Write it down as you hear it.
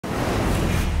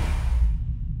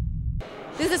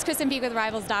This is Krysten Peek with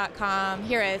Rivals.com,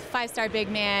 here with five-star big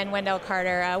man Wendell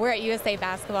Carter. We're at USA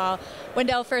Basketball.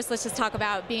 Wendell, first let's just talk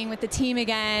about being with the team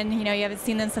again. You know, you haven't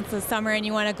seen them since the summer and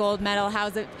you won a gold medal.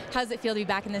 How's it feel to be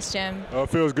back in this gym? It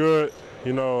feels good.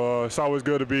 You know, it's always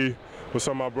good to be with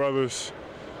some of my brothers.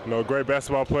 You know, great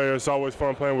basketball players. It's always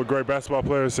fun playing with great basketball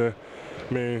players. And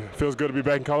I mean, it feels good to be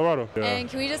back in Colorado. Yeah. And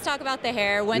can we just talk about the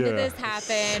hair? When did this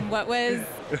happen? What was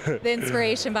the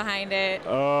inspiration behind it?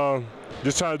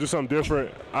 Just trying to do something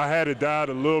different. I had it dyed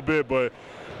a little bit, but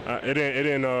it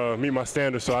didn't meet my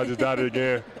standards, so I just dyed it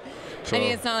again. So. I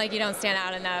mean, it's not like you don't stand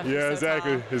out enough. Yeah,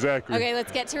 exactly. Okay,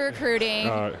 let's get to recruiting.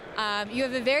 All right. You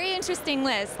have a very interesting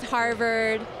list: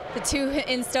 Harvard, the two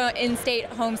in-state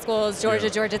home schools, Georgia,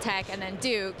 Georgia Tech, and then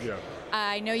Duke. Yeah.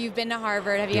 I know you've been to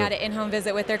Harvard. Have you had an in-home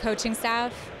visit with their coaching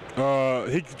staff?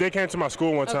 They came to my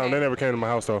school one time. They never came to my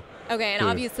house though. Okay, and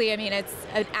obviously, I mean, it's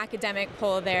an academic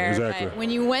pull there. Exactly. But when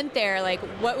you went there, like,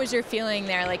 what was your feeling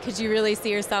there? Like, could you really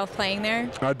see yourself playing there?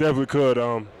 I definitely could.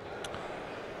 What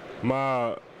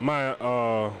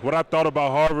I thought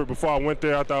about Harvard before I went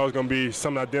there, I thought it was gonna be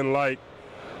something I didn't like.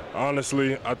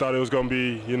 Honestly, I thought it was gonna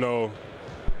be, you know,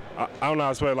 I don't know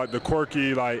how to say it, like the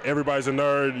quirky, like everybody's a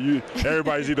nerd.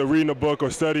 Everybody's either reading a book or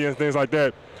studying, things like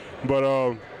that. But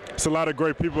it's a lot of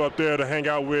great people up there to hang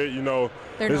out with. You know,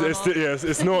 they're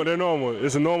normal. They're normal.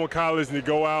 It's a normal college, and you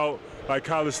go out like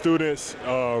college students.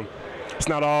 It's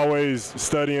not always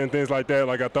studying things like that,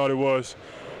 like I thought it was,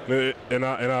 and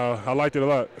I liked it a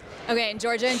lot. Okay, and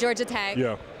Georgia Tech.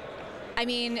 Yeah. I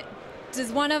mean,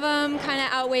 does one of them kind of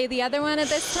outweigh the other one at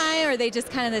this time, or are they just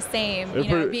kind of the same, you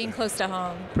know, being close to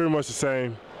home? Pretty much the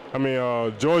same. I mean,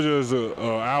 Georgia is an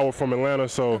hour from Atlanta,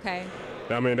 so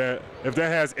I mean, that if that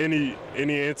has any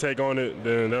intake on it,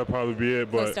 then that'll probably be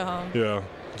it. But close to home. Yeah.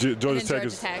 Georgia Tech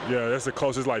is, yeah, that's the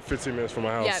closest, like 15 minutes from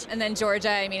my house. Yeah, and then Georgia,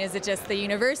 I mean, is it just the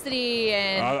university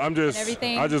and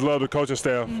everything? I just love the coaching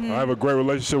staff. I have a great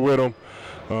relationship with them.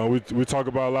 We talk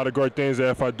about a lot of great things that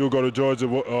if I do go to Georgia,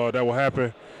 that will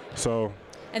happen. So.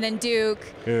 And then Duke.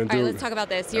 All right, let's talk about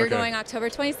this. You're going October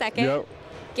 22nd. Yep.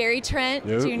 Gary Trent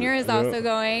Jr. is also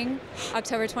going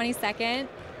October 22nd.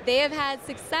 They have had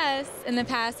success in the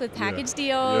past with package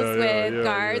deals with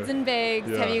guards and bigs.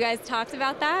 Have you guys talked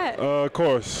about that? Of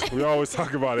course. We always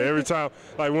talk about it. Every time.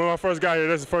 Like when I first got here,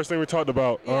 that's the first thing we talked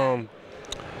about.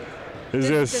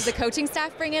 Does the coaching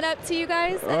staff bring it up to you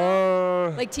guys?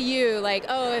 Like to you, like,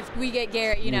 oh, if we get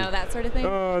Garrett, you know, that sort of thing?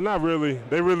 Not really.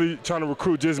 They really trying to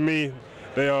recruit just me.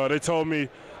 They told me,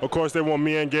 of course, they want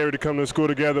me and Gary to come to school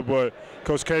together, but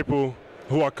Coach Capel,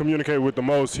 who I communicate with the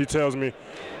most, he tells me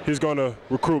he's going to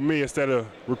recruit me instead of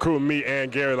recruiting me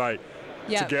and Gary, like,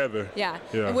 together. Yeah.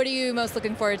 And what are you most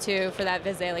looking forward to for that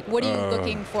visit? Like, what are you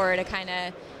looking for to kind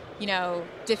of, you know,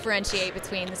 differentiate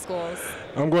between the schools?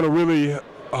 I'm going to really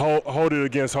hold it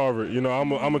against Harvard. You know, I'm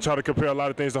going to try to compare a lot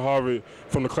of things to Harvard,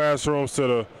 from the classrooms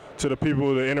to the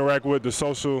people to interact with, the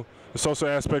social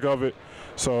aspect of it.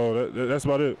 So that's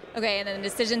about it. Okay, and then the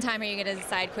decision time, are you going to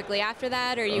decide quickly after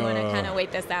that, or you want to kind of wait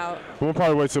this out? We'll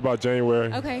probably wait till about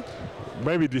January. Okay.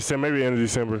 Maybe December, maybe end of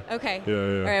December. Okay. Yeah.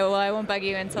 All right, well, I won't bug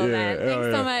you until then. Thanks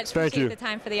so much. Thank you. Appreciate the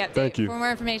time for the update. Thank you. For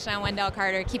more information on Wendell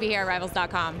Carter, keep it here at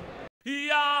Rivals.com.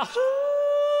 Yahoo!